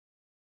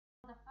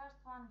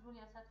one,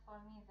 Julia said for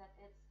me that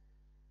it's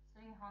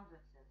 300.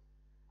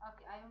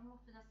 Okay, I will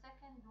move to the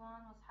second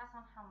one with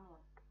Hassan Hamoud.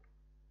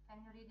 Can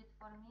you read it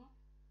for me?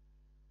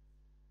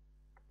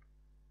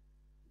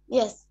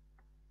 Yes.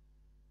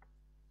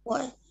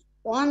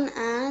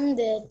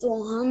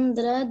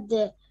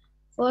 1,246,000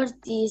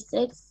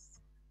 246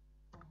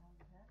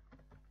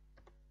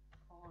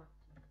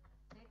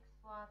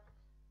 what?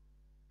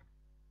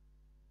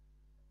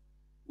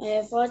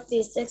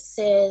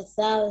 46,000.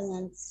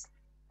 Excellent.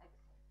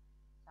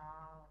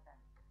 Thousand.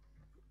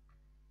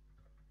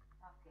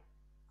 Okay.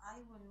 I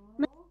will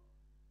move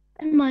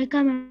In my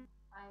camera.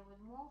 I will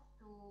move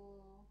to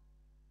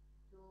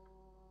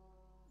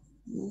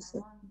I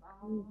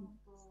will move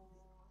to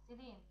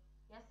Celine.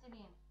 Yes,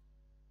 Celine.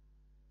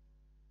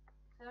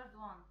 Third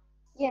one.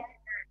 Yeah,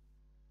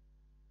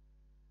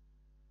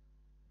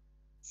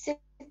 six,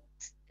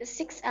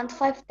 6 and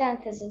 5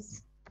 tenths. 6 and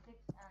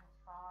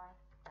 5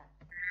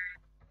 tenths.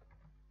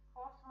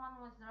 Fourth one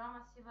was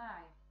Rama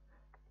Sibai.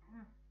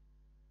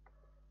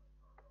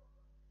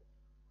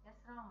 Yes,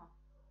 Rama.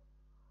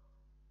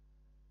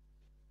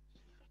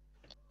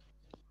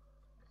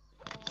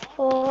 It's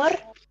four. Four,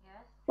 Yes.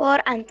 4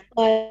 and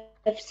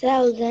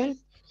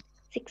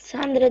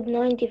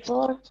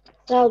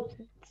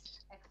 5,694,000.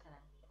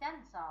 Excellent.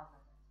 10,000.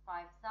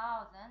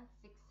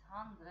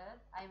 5,600.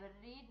 I will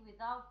read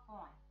without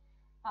point.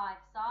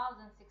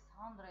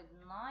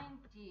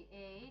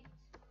 5,698.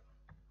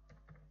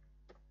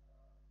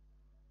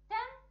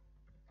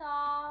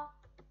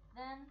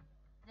 10,000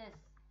 this.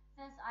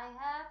 Since I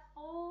have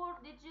 4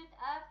 digits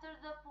after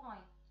the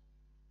point.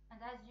 And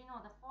as you know,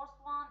 the fourth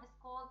one is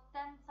called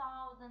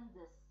 10,000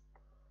 this.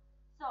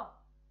 So,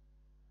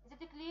 is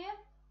it clear?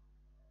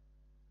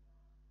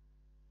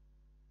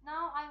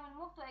 Now I will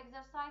move to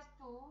exercise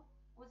 2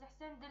 with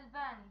Hussein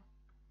Dilbani.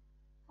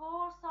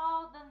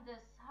 4,000 this.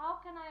 How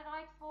can I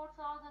write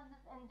 4,000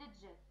 in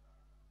digit?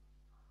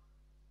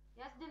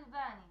 Yes,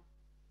 Dilbani.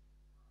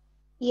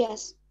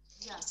 Yes.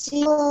 Yes.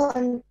 0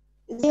 and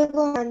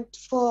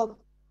 4.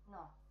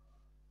 No.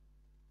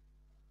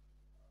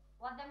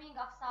 What the meaning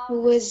of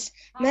thousand? With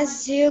How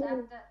mass many digits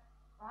 0. after?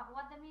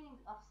 What the meaning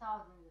of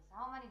thousand is?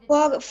 How many digits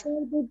Four, after?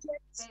 4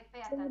 digits. Pay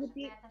attention.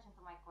 Pay attention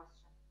to my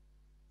question.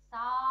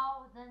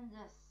 Thousand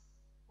this.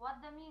 What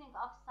the meaning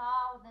of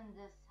thousand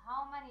this?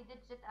 How many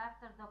digits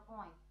after the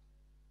point?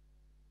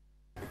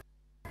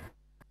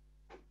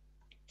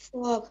 4.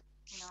 No,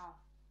 it's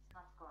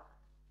not correct.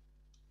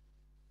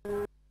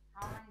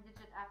 How many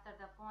digits after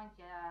the point,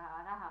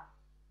 Raha?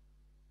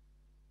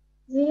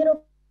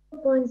 0.004.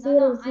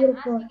 No, I'm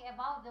asking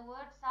about the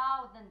word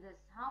thousand this.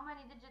 How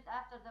many digits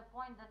after the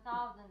point the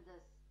thousand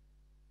this?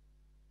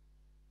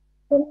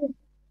 3.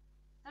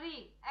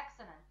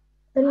 Excellent.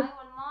 I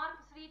will mark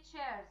 3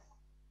 chairs.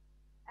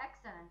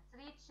 Excellent.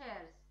 3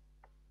 chairs.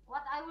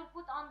 What I will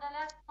put on the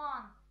last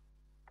one?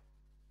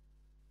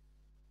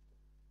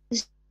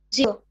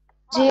 0.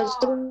 4. The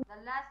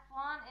last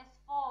one is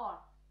 4.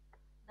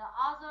 The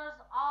others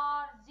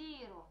are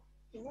 0.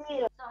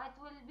 0. So it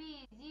will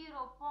be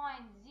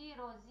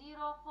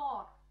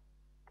 0.004.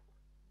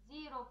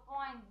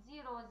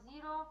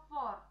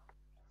 0.004.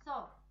 So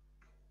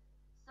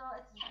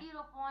it's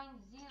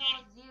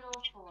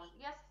 0.004.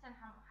 Yes,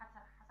 Hassan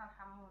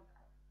Hamoud.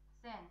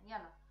 Hussein,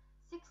 يلا.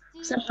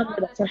 60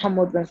 حسن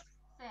حمود بس.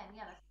 Hussein,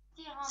 يلا.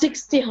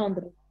 60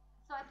 100.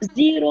 So it will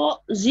be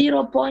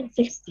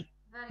 0.60.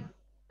 very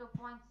good. 0.60,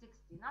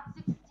 not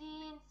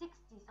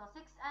 1660. So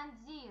 6 and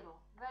 0.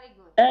 Very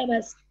good.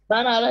 بس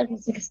فأنا على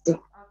 60 Okay.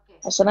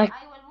 عشان I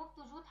will move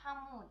to Jude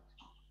Hamoud.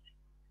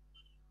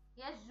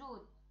 Yes,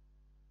 Jude.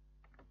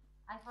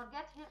 I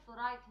forget here to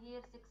write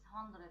here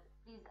 600.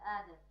 Please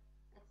add it.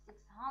 It's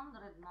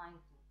 690.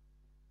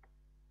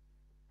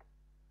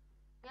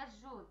 Yes,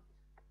 Jude.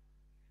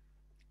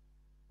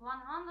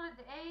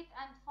 108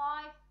 and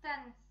 5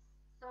 tenths.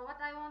 So what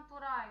I want to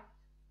write?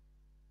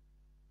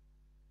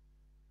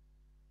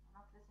 I'm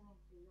not listening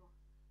to you.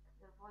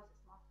 Your voice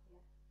is not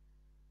here.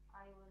 I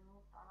will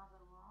move to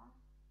another one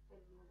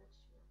till you reach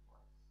your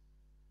voice.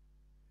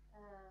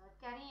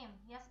 Karim.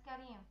 Yes,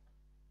 Karim.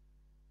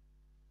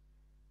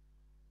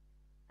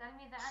 Tell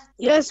me the answer.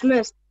 Yes,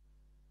 miss.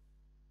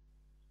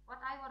 What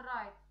I will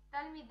write.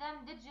 Tell me them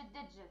digit.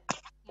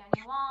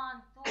 يعني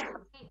 1 2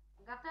 3.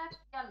 Got it?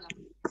 يلا.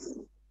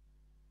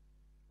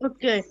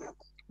 Okay.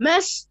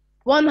 Miss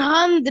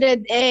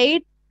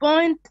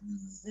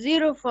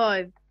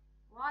 108.05.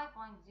 Why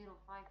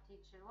 0.05,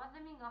 teacher? What the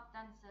meaning of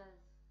tenses?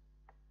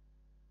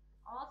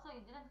 Also,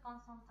 you didn't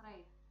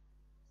concentrate.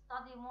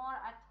 Study more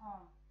at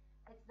home.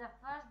 It's the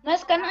first Miss,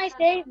 digit can I after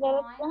say the the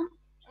last point. one?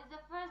 It's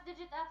the first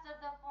digit after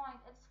the point.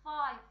 It's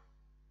 5.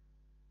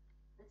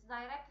 It's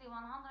directly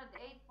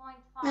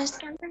 108.5. Miss,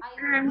 I will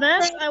move.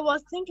 miss, I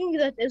was thinking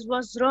that it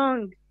was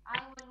wrong. I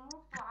will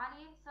move to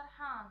Ali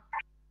Sarhan.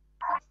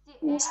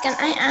 Miss, 68. can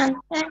I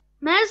answer?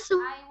 Miss, I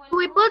will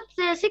we move. put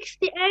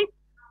 68.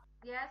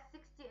 Yes,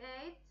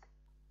 68.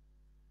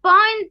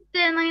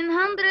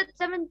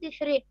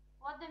 973.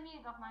 What the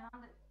meaning of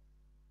 900?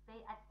 Pay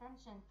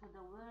attention to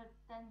the word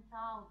 10,000.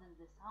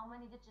 How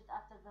many digits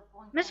after the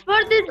point Miss, 10,000?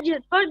 4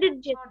 digit, 4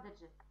 digit. 4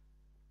 digits.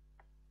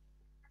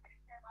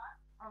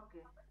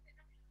 Okay.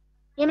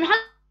 يا بنحط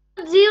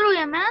زيرو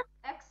يا ماس.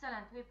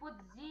 Excellent. We put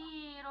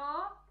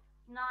 0,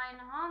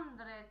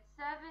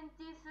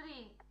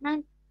 973.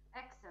 9.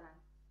 Excellent.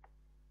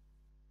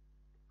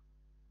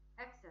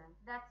 Excellent.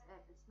 That's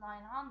it. It's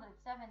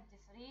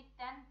 973,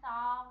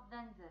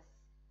 10,000.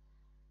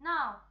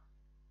 Now,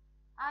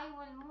 I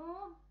will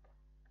move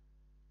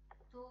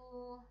to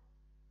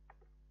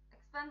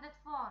expanded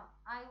form.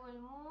 I will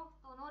move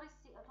to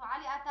to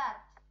Ali Atat.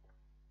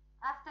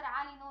 After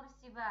Ali نور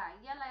السباعي.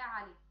 يلا يا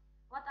علي.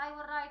 What I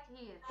will write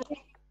here.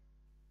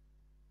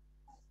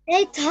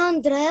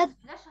 800.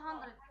 ليش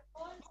 100?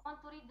 Want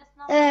to read this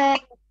number? Uh,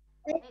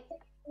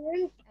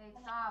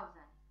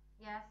 8,000.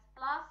 Yes.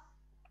 Plus.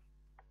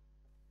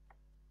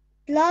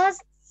 plus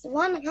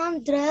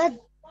 100.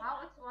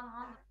 How it's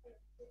 100?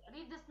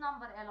 Read this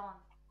number alone.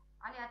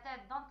 Ali Atat,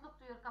 don't look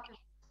to your copy.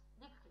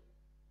 Look here.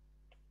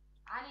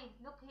 Ali,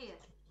 look here.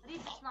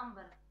 Read this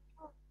number.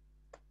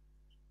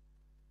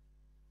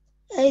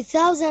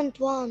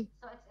 8,001.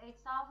 So it's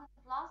 8,000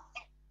 plus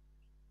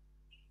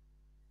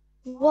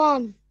 1.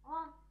 1.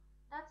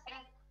 That's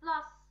it.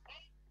 Plus.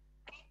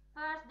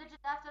 First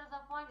digit after the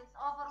point is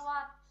over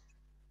what?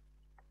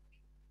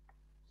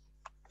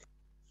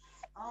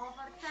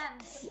 Over 10.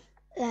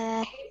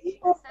 Second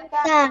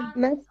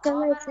one is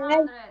over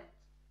 100.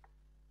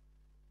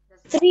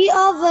 3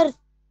 over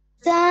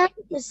 10,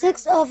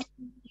 6 over 6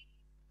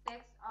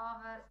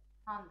 over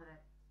 100.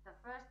 The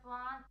first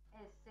one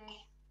is 6.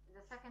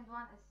 The second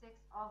one is 6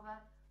 over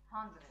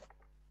 100.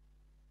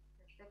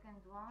 The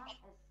second one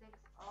is 6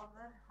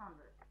 over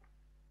 100.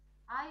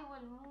 I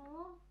will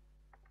move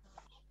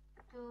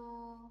to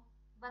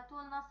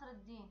Batul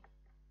Nasruddin.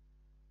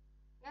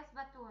 Yes,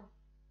 Batul.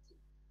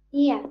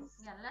 Yes.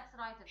 Yeah, let's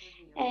write it with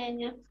you. And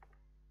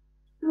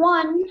 1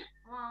 1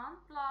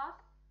 plus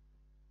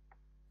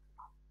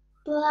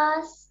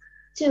plus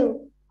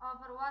 2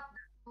 over what?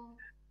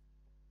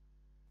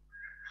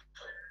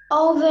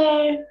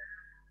 over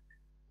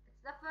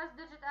It's the first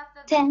digit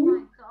after the 10.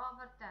 point, so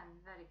over 10.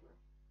 Very good.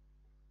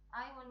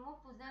 I will move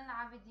to Zain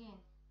Abidin.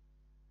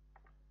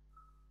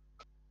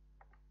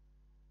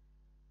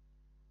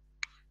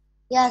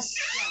 Yes.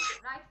 Yes,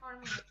 write for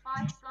me.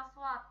 5 plus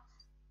what?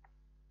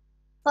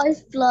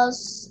 5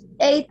 plus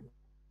 8,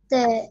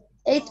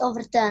 8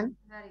 over 10.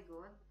 Very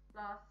good.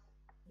 Plus,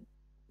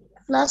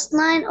 Plus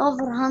 9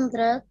 over 100. excellent,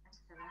 9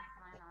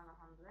 on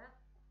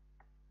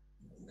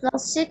 100.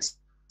 Plus 6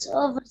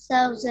 over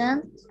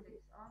 1,000. 6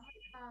 over 1,000.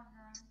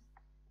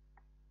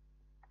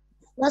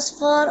 Plus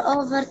 4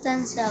 over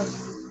 10,000. 4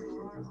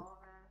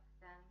 over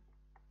 10,000.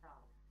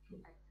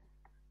 Excellent.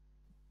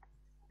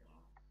 2,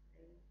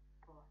 3,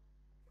 4.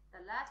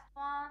 The last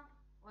one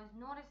was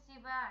Noor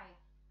Sibai.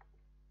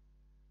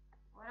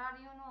 Where are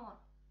you, Noor?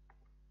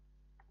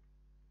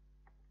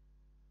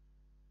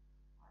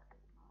 Where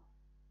is Noor?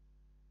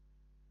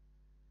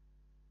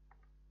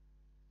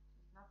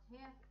 She's not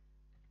here.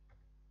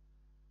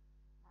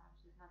 No,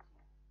 she's not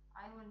here.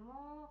 I will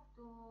move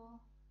to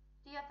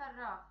Tia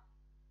Tarraf.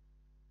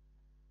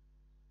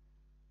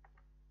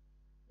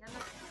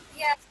 Yalla.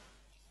 Yes.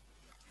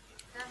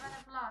 7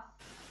 plus.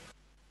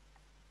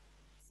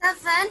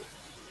 7.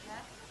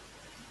 Yes.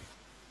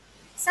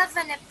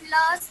 7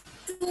 plus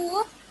 2.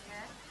 Yes.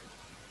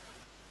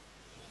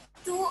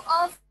 2 over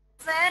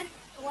 100.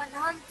 2 over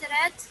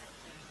 100.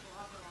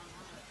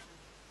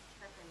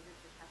 Second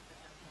digit after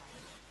the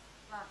point.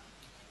 Plus.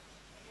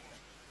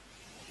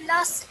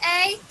 Plus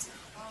 8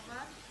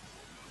 Over.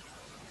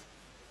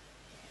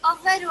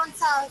 over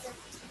 1,000.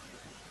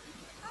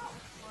 Oh,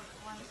 for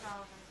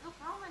 1,000. Look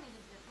how many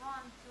digits.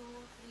 1,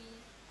 2, 3,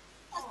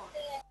 4.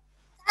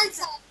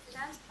 10,000.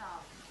 10,000.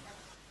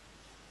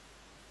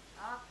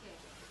 Okay.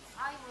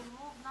 I will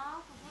move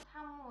now to Jud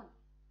Hamoud.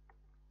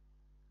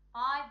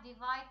 5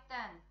 divide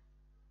 10.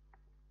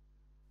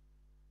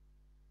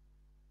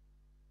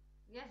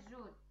 Yes,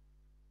 Jude.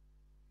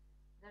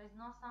 There is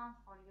no sound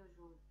for you,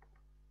 Jude.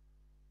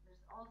 There is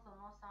also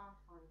no sound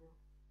for you.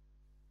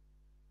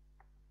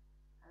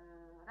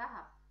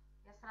 Rahaf.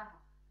 Yes,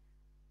 Rahaf.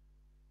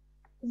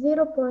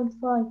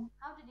 0.5.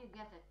 How did you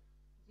get it?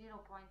 0.5.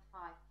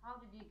 How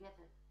did you get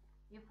it?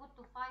 You put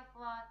to 5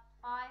 what?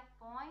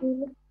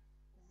 5.0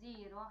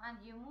 and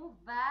you move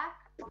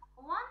back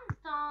one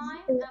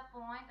time the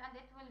point and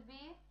it will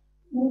be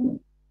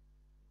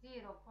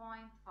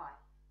 0.5.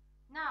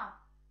 Now,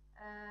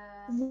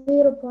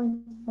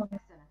 0.5.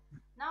 excellent.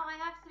 Now I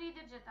have 3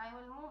 digits. I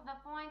will move the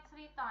point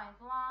 3 times.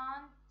 1,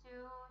 2,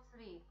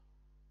 3.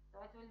 So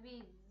it will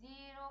be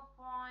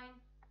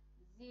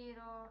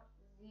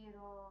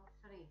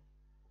 0.003.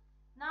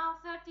 Now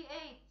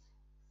 38.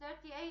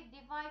 38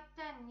 divide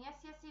 10. Yes,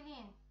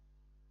 Yaseline.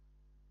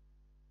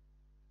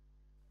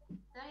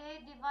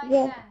 38 divide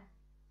Yes.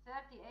 10.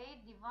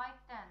 38 divide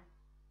 10.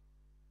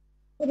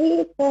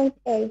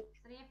 3.8.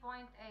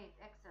 3.8.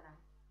 Excellent.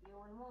 You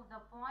will move the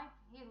point.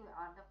 Here we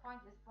are. The point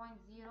is point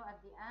 0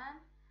 at the end.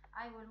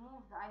 I will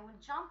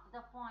jump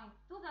the point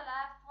to the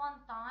left one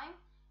time.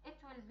 It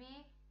will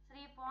be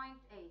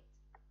 3.8.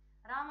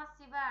 Rama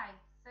Sibai,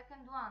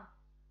 second one.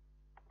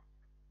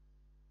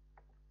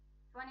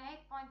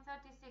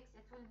 28.36.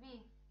 It will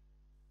be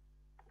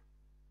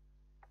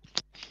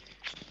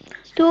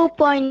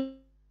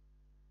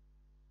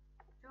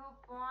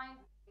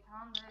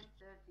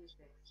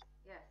 2.836.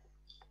 Yes.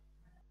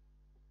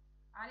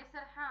 Ali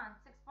Serhan,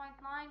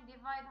 6.9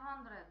 divide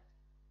 100.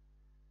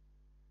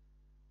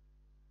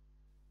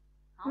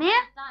 How Me?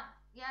 many times?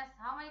 Yes,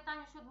 how many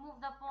times you should move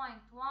the point?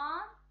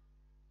 1,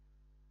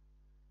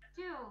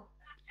 2.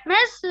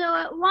 Miss,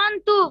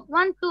 1, 2,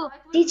 1, 2. So it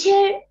will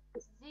Teacher,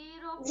 be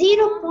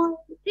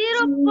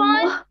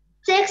 0.0.69.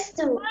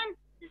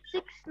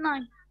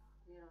 0.69.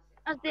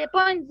 As the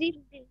point 0.06.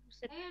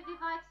 Here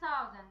divide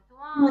 1000.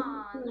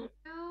 1,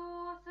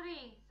 2,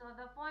 3. So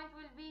the point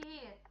will be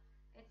here.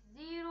 It's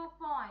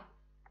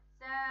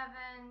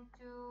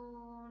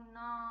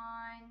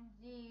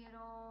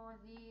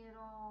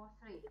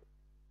 0.729003.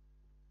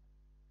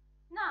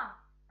 Now,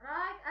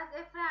 write as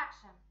a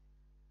fraction.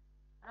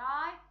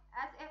 Write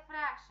as a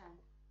fraction.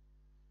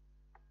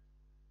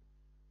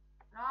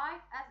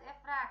 Write as a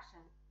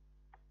fraction.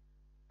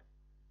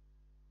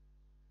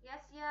 Yes,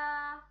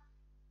 yeah.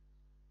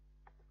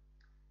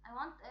 I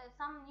want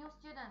some new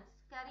students.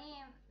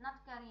 Karim,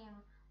 not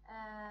Karim.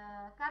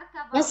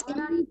 Karkaba. Yes,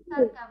 Where are you,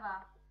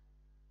 Karkaba?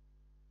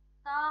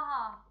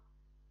 Taha.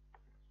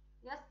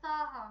 Yes,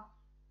 Taha.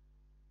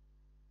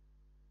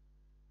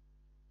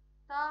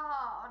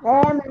 Taha.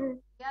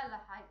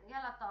 Yalla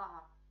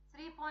Taha.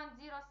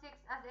 3.06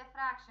 as a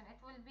fraction. It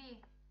will be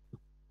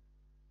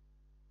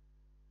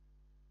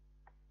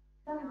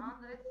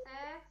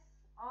 306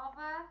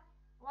 over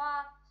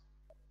what?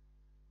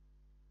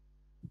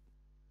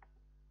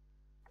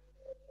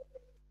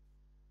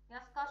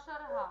 Yes,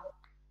 كسرها.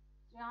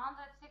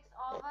 306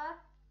 over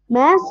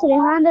Mass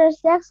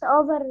 306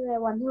 over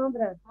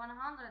 100.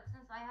 100.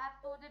 Since I have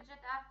 2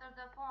 digits after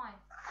the point,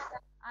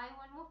 I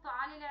will move to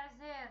Ali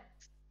Al-Azir.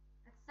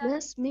 It's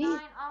Yes, me.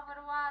 79 over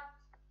what?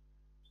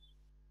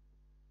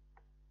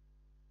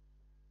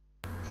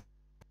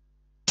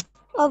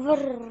 Over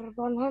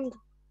 100.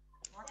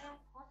 What?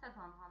 Who said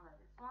 100?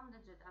 It's 1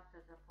 digit after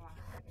the point.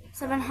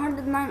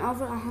 709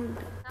 over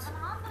 100.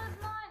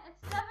 709.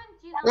 It's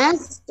 79.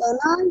 Mass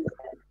 9.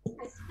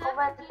 It's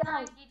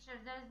 79, teacher.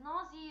 There is no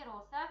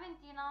 0.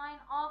 79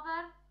 over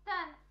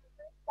 10.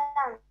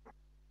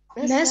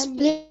 Miss,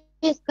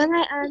 please, can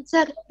I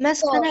answer?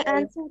 Miss, can I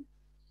answer?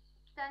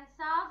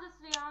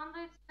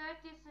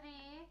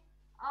 10,333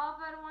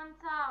 over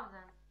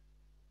 1,000.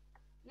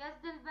 Yes,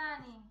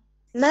 Dilbani.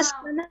 Miss,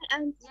 Now, can I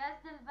answer? yes,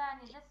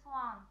 Dilbani. This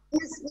one.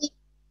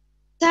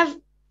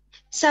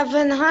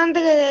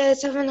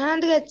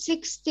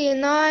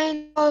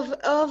 769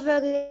 over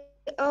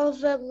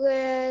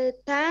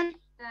 10. 10.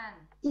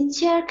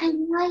 Teacher,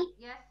 can I?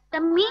 Yes.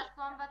 Tammy? Last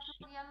one,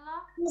 Batul, yalla.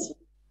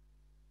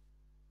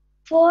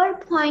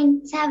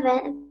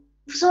 4.7.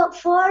 So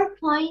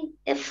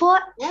 4.487. It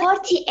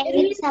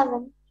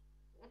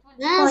will be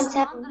Yes.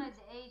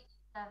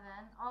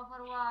 187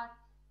 over what?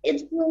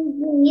 It will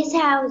be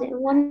 1,000.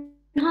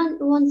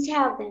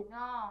 1,000. No.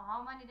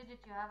 How many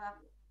digits you have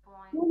after the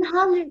point?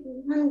 100.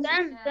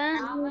 10,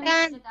 How 10. many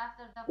 10. digits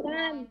after the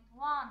point?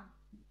 1.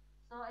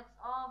 So it's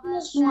over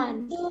Plus 10.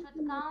 one. You should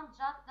count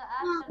just the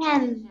after the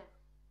 10. digit.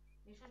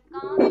 You should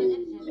count the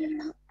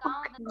digit.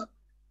 Count the